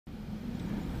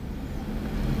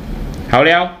好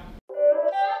了。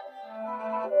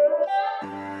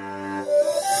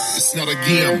It's not a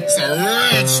game, it's a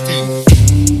rich thing.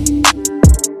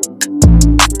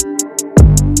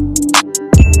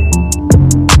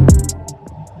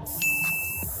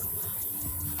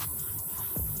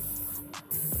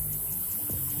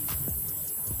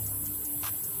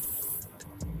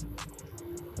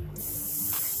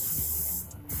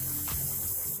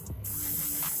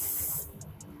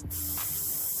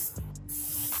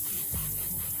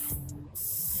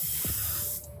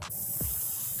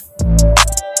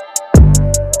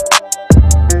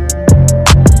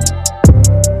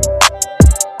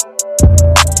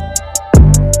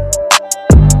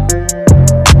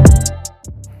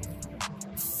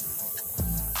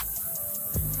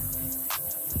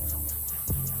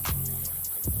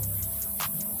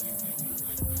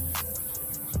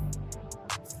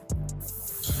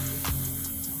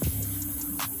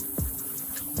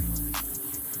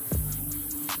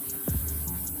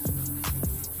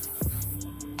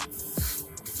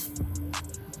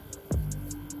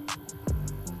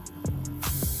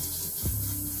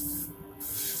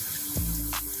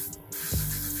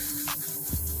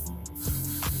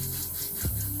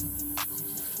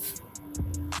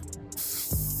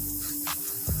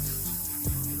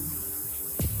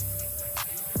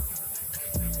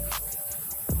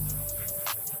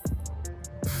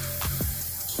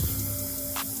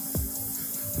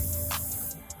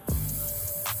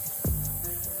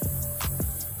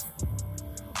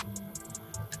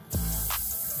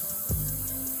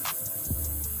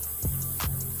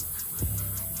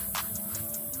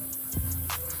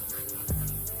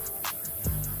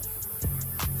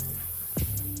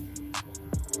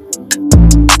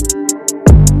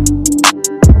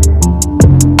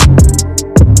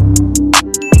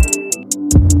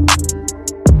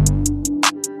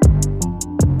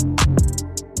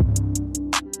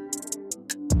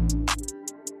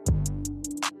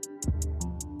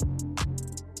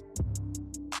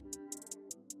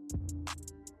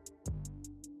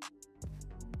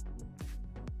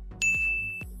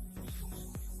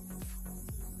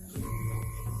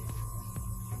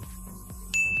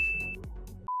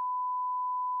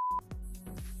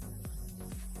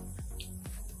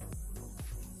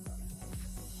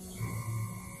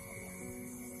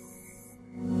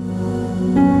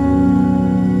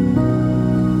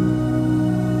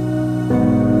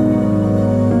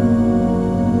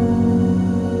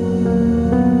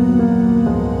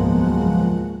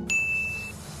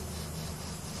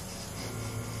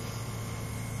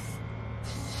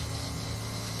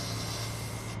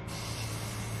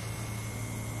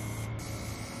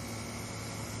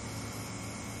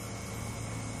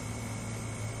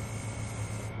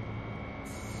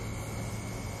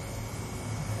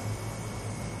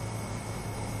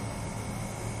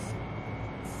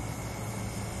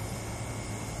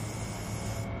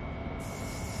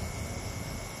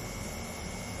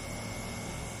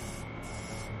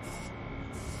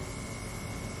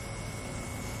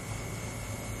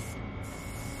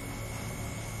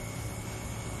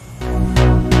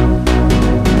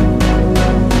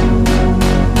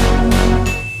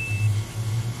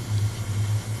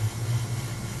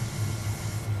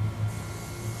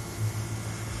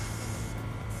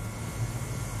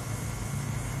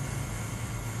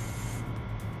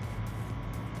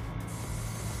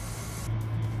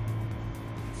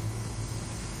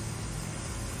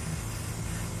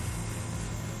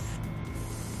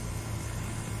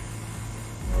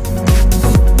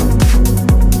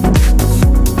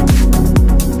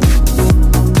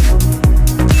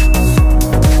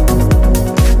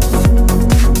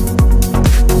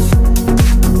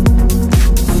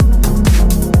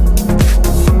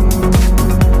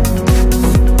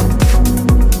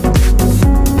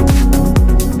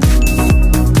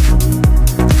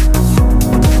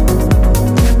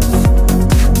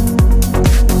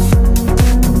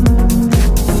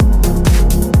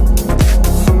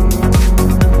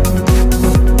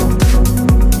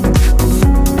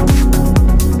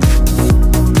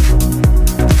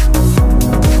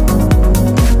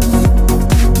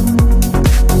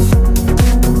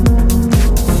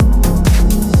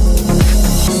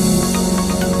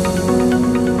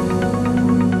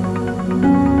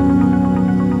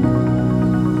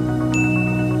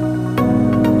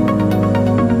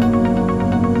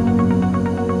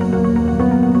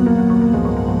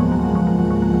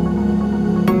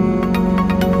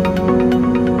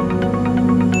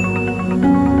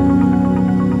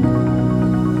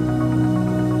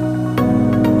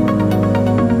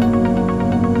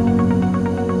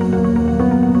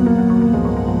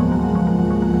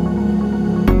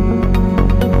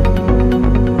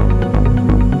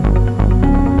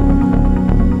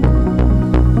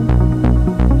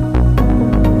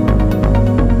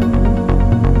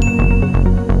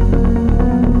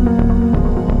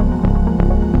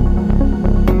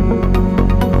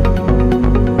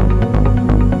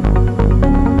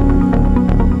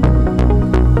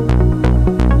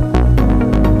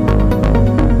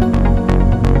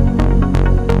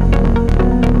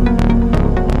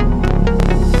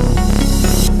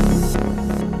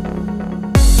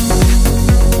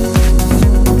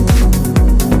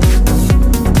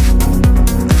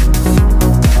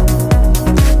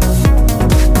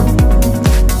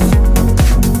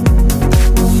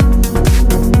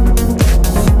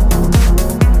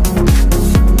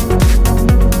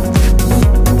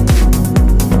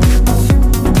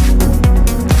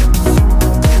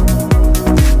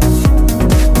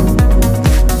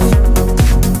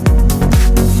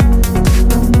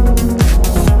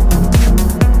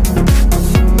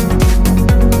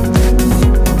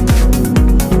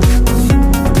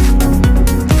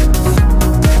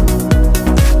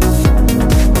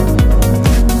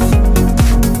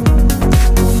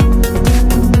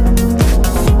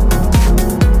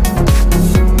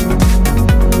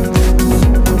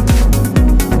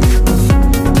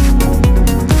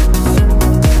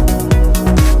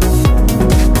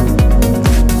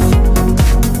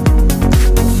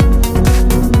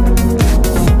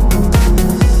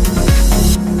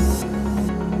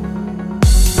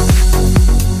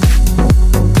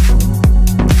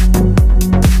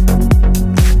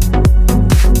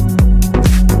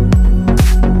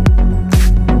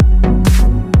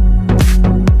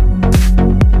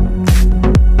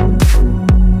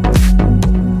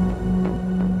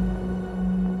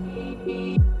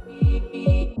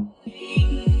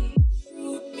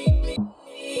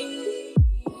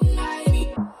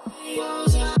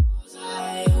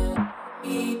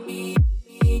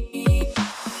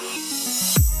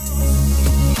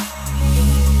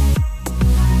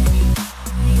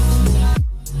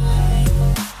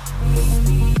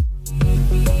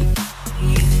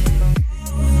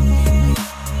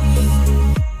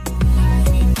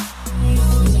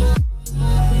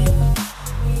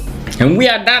 And we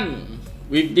are done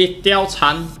with this Diao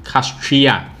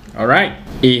Kshatriya. Alright,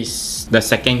 is the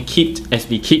second kit,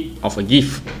 SD kit of a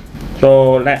gift.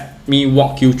 So let me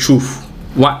walk you through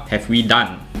what have we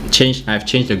done. I've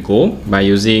changed the gold by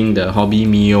using the Hobby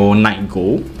Mio Night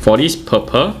Gold. For this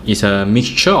purple, it's a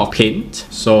mixture of paint.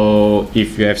 So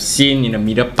if you have seen in the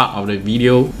middle part of the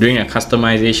video during the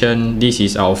customization, this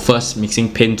is our first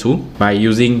mixing paint tool by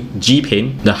using G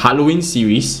Paint, the Halloween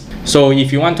series. So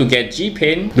if you want to get G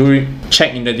Paint, do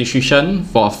check in the description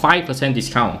for a 5%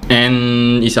 discount.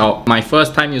 And it's my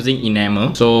first time using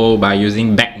enamel. So by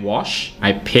using backwash,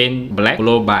 I paint black,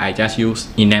 followed by I just use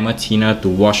enamel thinner to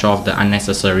wash off the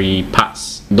unnecessary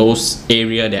parts, those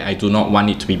area that I do not want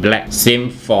it to be black.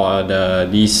 Same for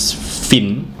this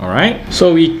fin. Alright,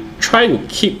 so we try to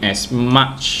keep as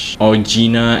much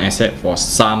original, except for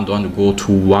some don't want to go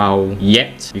too wild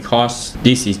yet, because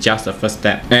this is just the first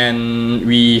step. And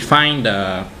we find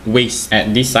the waist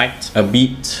at this side a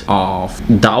bit of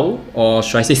dull, or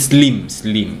should I say slim,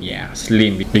 yeah,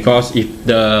 slim, because if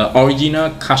the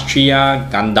original Kshatriya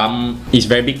Gundam is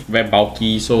very big, very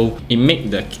bulky, so it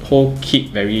makes the whole kit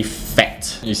very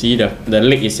fat. You see the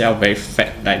leg itself very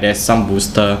fat, like there's some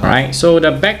booster. Right, so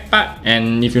the back part,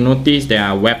 and if you notice there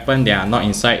are weapons that are not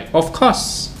inside. Of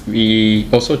course, we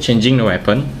also changing the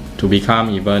weapon to become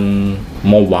even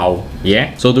more wow.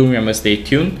 Yeah, so do remember, stay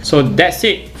tuned. So that's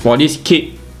it for this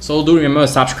kit. So do remember to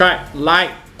subscribe, like,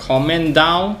 comment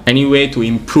down any way to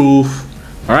improve.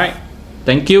 Alright,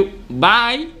 thank you,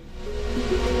 bye.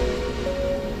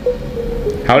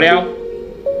 好了。